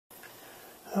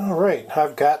Alright,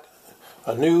 I've got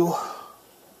a new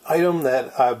item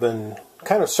that I've been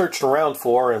kind of searching around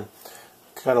for and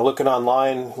kind of looking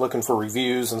online, looking for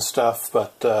reviews and stuff,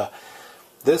 but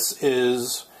this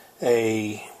is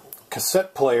a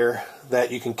cassette player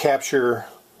that you can capture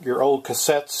your old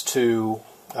cassettes to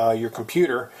your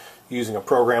computer using a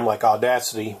program like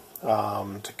Audacity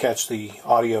to catch the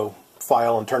audio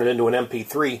file and turn it into an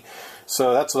MP3.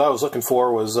 So that's what I was looking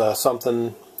for, was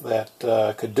something that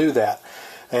could do that.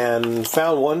 And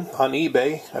found one on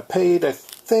eBay. I paid, I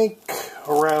think,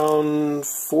 around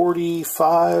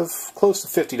 $45, close to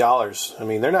 $50. I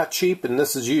mean, they're not cheap, and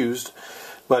this is used,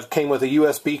 but it came with a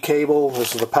USB cable.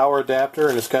 This is the power adapter,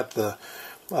 and it's got the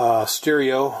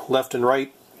stereo left and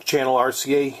right channel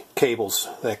RCA cables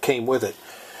that came with it.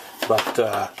 But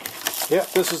yeah,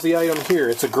 this is the item here.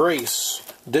 It's a Grace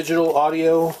digital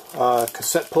audio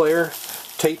cassette player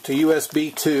taped to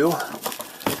USB 2.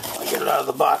 Get it out of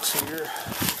the box here,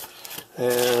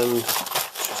 and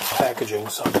just packaging,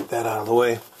 so I'll get that out of the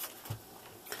way.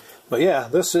 But yeah,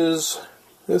 this is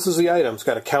the item. It's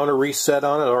got a counter reset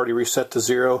on it, already reset to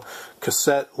 0.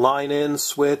 Cassette line in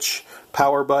switch,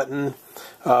 power button,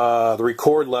 the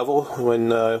record level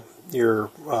when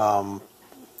you're,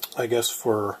 I guess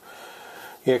for,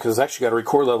 yeah, because it's actually got a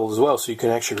record level as well, so you can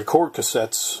actually record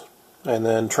cassettes and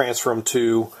then transfer them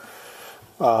to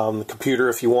the computer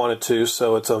if you wanted to.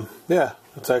 So it's a, yeah,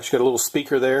 it's actually got a little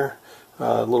speaker there,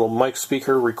 a little mic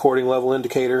speaker, recording level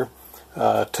indicator,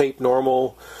 tape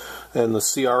normal, and the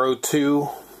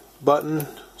CRO2 button.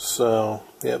 So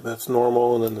yeah, that's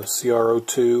normal, and then the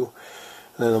CRO2,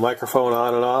 and then the microphone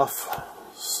on and off.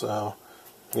 So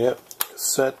yep,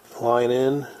 cassette line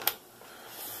in,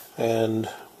 and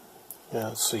yeah,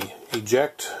 let's see,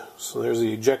 eject. So there's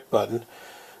the eject button.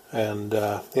 And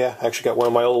yeah, I actually got one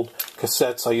of my old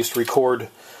cassettes. I used to record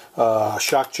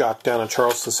Shock Jock down in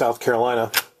Charleston, South Carolina,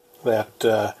 that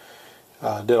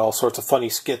did all sorts of funny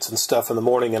skits and stuff in the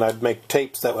morning, and I'd make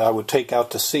tapes that I would take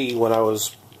out to sea when I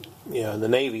was, you know, in the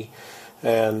Navy,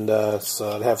 and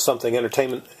so I'd have something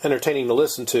entertaining to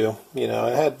listen to. You know, I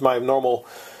had my normal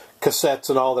cassettes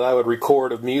and all that I would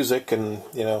record of music and,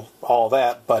 you know, all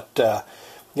that, but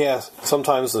yeah,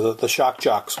 sometimes the Shock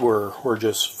Jocks were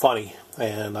just funny,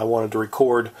 and I wanted to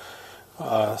record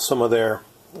some of their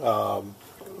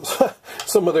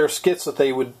some of their skits that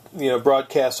they would, you know,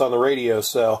 broadcast on the radio.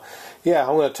 So yeah,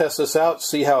 I'm going to test this out,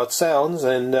 see how it sounds,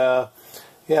 and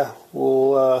yeah,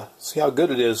 we'll see how good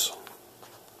it is.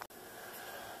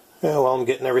 Yeah, while I'm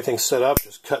getting everything set up,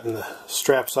 just cutting the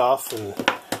straps off and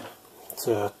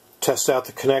to test out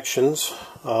the connections,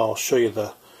 I'll show you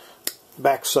the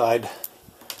back side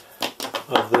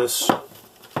of this.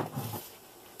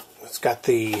 It's got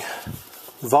the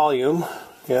volume.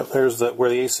 Yep, there's where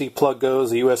the AC plug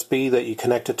goes, the USB that you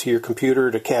connect it to your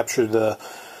computer to capture the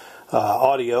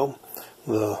audio.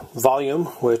 The volume,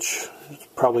 which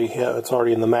probably, yeah, it's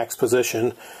already in the max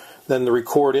position. Then the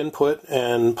record input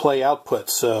and play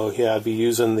output. So yeah, I'd be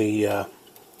using the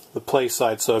play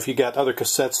side. So if you got other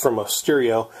cassettes from a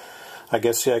stereo, I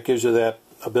guess, yeah, it gives you that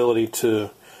ability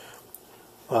to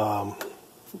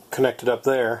connect it up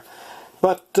there.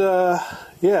 But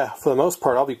yeah, for the most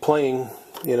part, I'll be playing,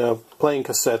 you know, playing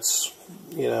cassettes,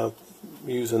 you know,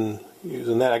 using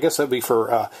that. I guess that'd be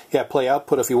for yeah, play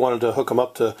output if you wanted to hook them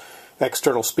up to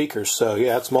external speakers. So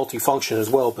yeah, it's multifunction as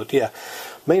well. But yeah,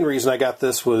 main reason I got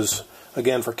this was,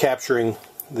 again, for capturing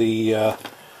the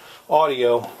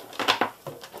audio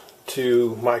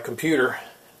to my computer.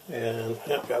 And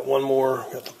I've got one more,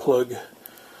 got the plug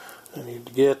I need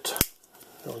to get.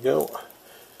 There we go.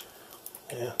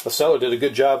 Yeah, the seller did a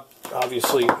good job,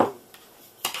 obviously,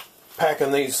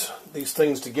 packing these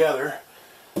things together.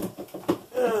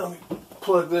 Let me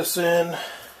plug this in,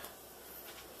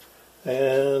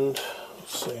 and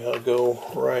let's see, I'll go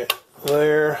right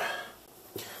there.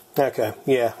 Okay,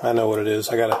 yeah, I know what it is.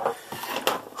 I gotta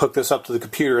hook this up to the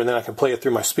computer, and then I can play it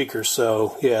through my speakers.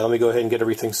 So yeah, let me go ahead and get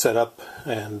everything set up.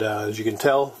 And as you can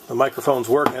tell, the microphone's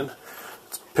working.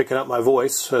 It's picking up my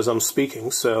voice as I'm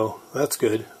speaking, so that's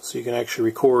good. So you can actually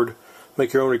record,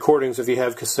 make your own recordings if you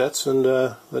have cassettes,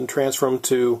 and then transfer them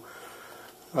to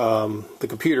the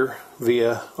computer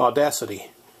via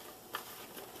Audacity.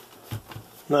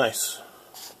 Nice.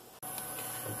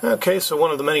 Okay, so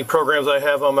one of the many programs I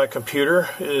have on my computer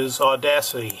is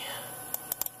Audacity.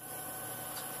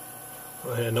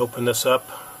 Go ahead and open this up,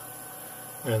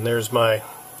 and there's my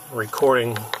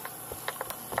recording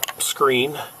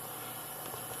screen.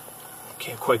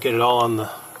 Can't quite get it all on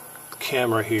the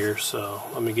camera here, so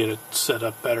let me get it set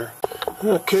up better.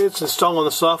 Okay, it's installing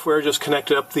the software. Just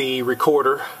connected up the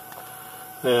recorder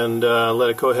and let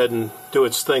it go ahead and do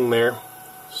its thing there.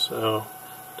 So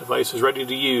Device is ready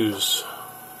to use.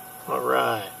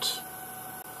 Alright.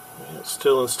 It's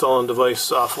still installing device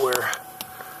software.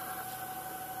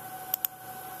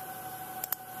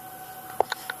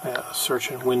 Yeah,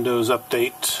 searching Windows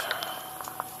Update.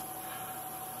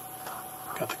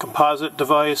 Got the composite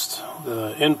device,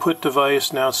 the input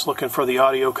device. Now it's looking for the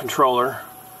audio controller.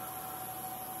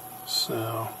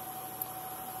 So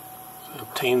it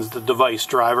obtains the device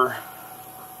driver.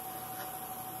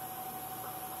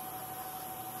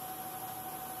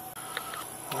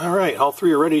 Alright, all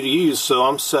three are ready to use, so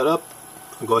I'm set up.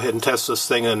 I'll go ahead and test this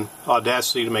thing in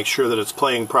Audacity to make sure that it's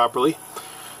playing properly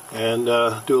and do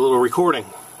a little recording.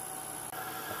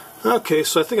 Okay,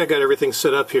 so I think I got everything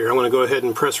set up here. I'm going to go ahead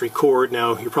and press record.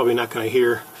 Now, you're probably not going to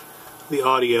hear the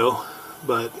audio,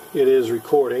 but it is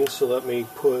recording, so let me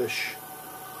push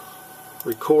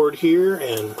record here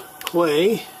and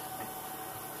play.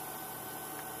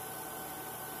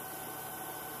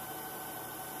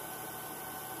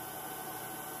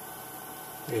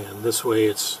 And this way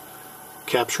it's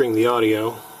capturing the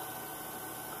audio.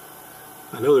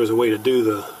 I know there's a way to do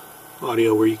the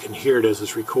audio where you can hear it as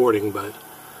it's recording, but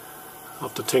I'll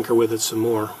have to tinker with it some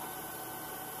more.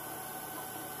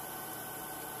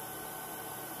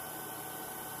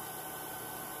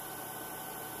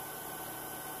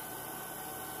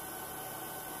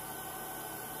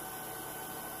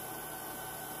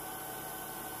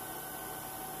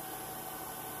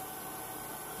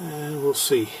 And we'll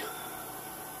see.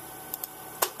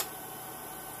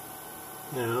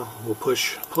 Now we'll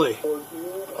push play.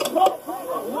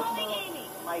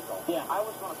 Michael, yeah. I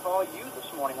was going to call you this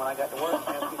morning when I got to work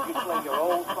and ask if you'd play your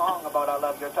old song about I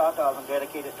Love Your Tatas and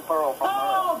dedicate it to Pearl from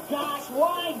Oh, gosh,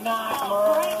 why not,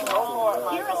 Merle? Go for it,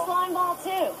 Michael. You're a slime ball,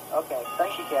 too. Okay,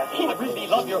 thank you, Kathy. I really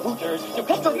love your Hooters. You've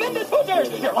got tremendous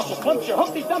Hooters. Your luscious lumps, your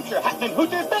Humpty Dumps, your happening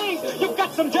Hooters things. You've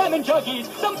got some German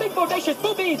juggies, some big bodacious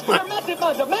boobies. Your massive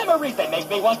amounts of memories that make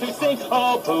me want to sing.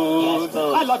 Oh, boobs.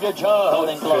 I love your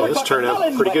jugs. Okay, this turned out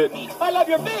pretty good. I love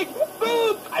your big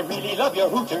boobs. I really love your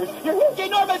Hooters. Your huge,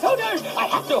 enormous Hooters. I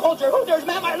have to hold your Hooters,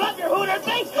 ma'am. I love your Hooters.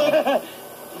 Thanks.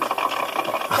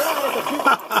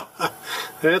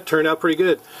 That turned out pretty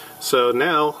good. So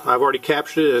now I've already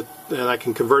captured it and I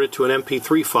can convert it to an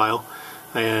MP3 file,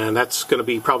 and that's going to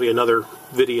be probably another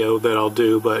video that I'll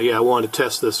do. But yeah, I wanted to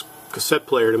test this cassette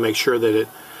player to make sure that it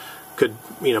could,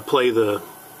 you know, play the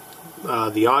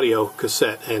audio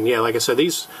cassette. And yeah, like I said,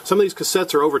 some of these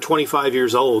cassettes are over 25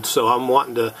 years old, so I'm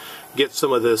wanting to get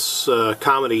some of this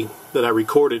comedy that I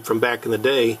recorded from back in the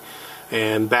day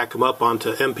and back them up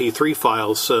onto MP3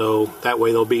 files, so that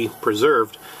way they'll be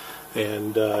preserved.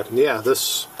 And yeah,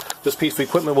 this piece of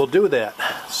equipment will do that.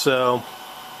 So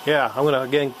yeah, I'm going to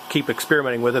again keep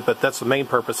experimenting with it, but that's the main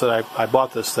purpose that I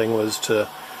bought this thing, was to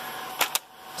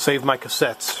save my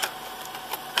cassettes.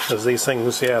 Because these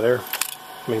things, yeah, they're,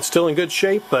 I mean, still in good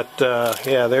shape, but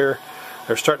yeah, they're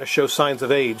starting to show signs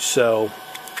of age. So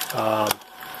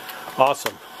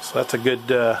awesome. So that's a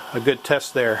good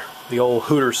test there. The old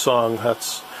Hooters song.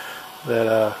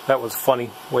 That was funny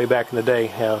way back in the day.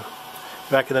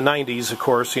 Back in the 90s, of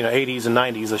course, you know, 80s and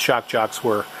 90s, the shock jocks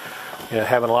were, you know,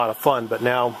 having a lot of fun. But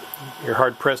now you're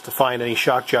hard pressed to find any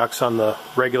shock jocks on the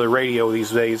regular radio these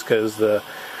days, because the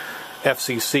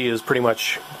FCC has pretty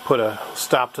much put a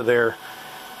stop to their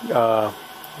I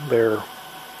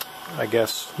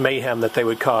guess, mayhem that they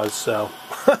would cause. So,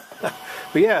 but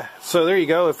yeah, so there you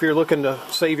go. If you're looking to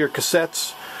save your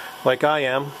cassettes, like I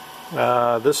am,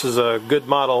 this is a good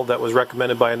model that was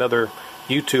recommended by another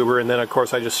YouTuber, and then of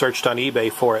course I just searched on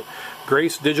eBay for it.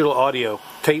 Grace Digital Audio,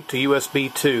 tape to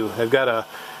USB 2. They've got a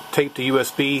tape to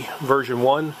USB version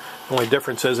 1. The only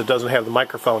difference is it doesn't have the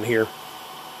microphone here.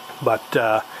 But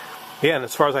yeah, and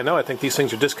as far as I know, I think these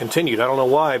things are discontinued. I don't know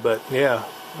why, but yeah,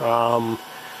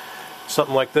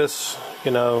 something like this,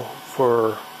 you know,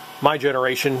 for my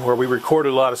generation where we recorded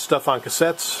a lot of stuff on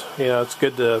cassettes, you know, it's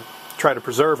good to try to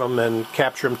preserve them and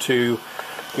capture them to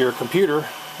your computer.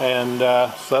 And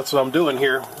so that's what I'm doing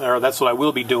here, or that's what I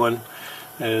will be doing,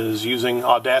 is using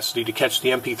Audacity to catch the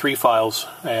MP3 files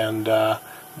and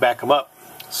back them up.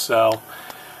 So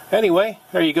anyway,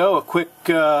 there you go, a quick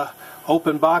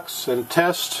open box and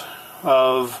test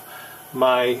of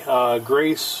my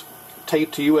Grace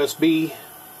tape to USB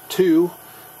 2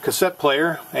 cassette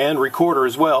player and recorder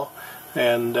as well,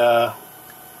 and of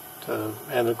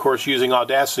course using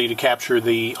Audacity to capture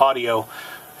the audio,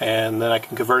 and then I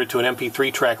can convert it to an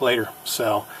MP3 track later.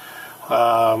 So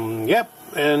yep,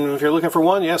 and if you're looking for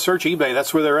one, yeah, search eBay.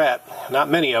 That's where they're at. Not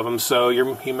many of them, so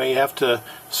you may have to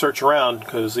search around,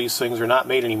 because these things are not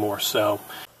made anymore. So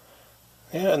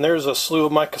yeah, and there's a slew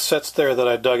of my cassettes there that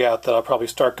I dug out that I'll probably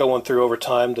start going through over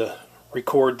time to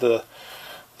record the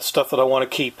stuff that I want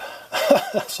to keep.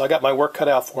 So I got my work cut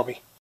out for me.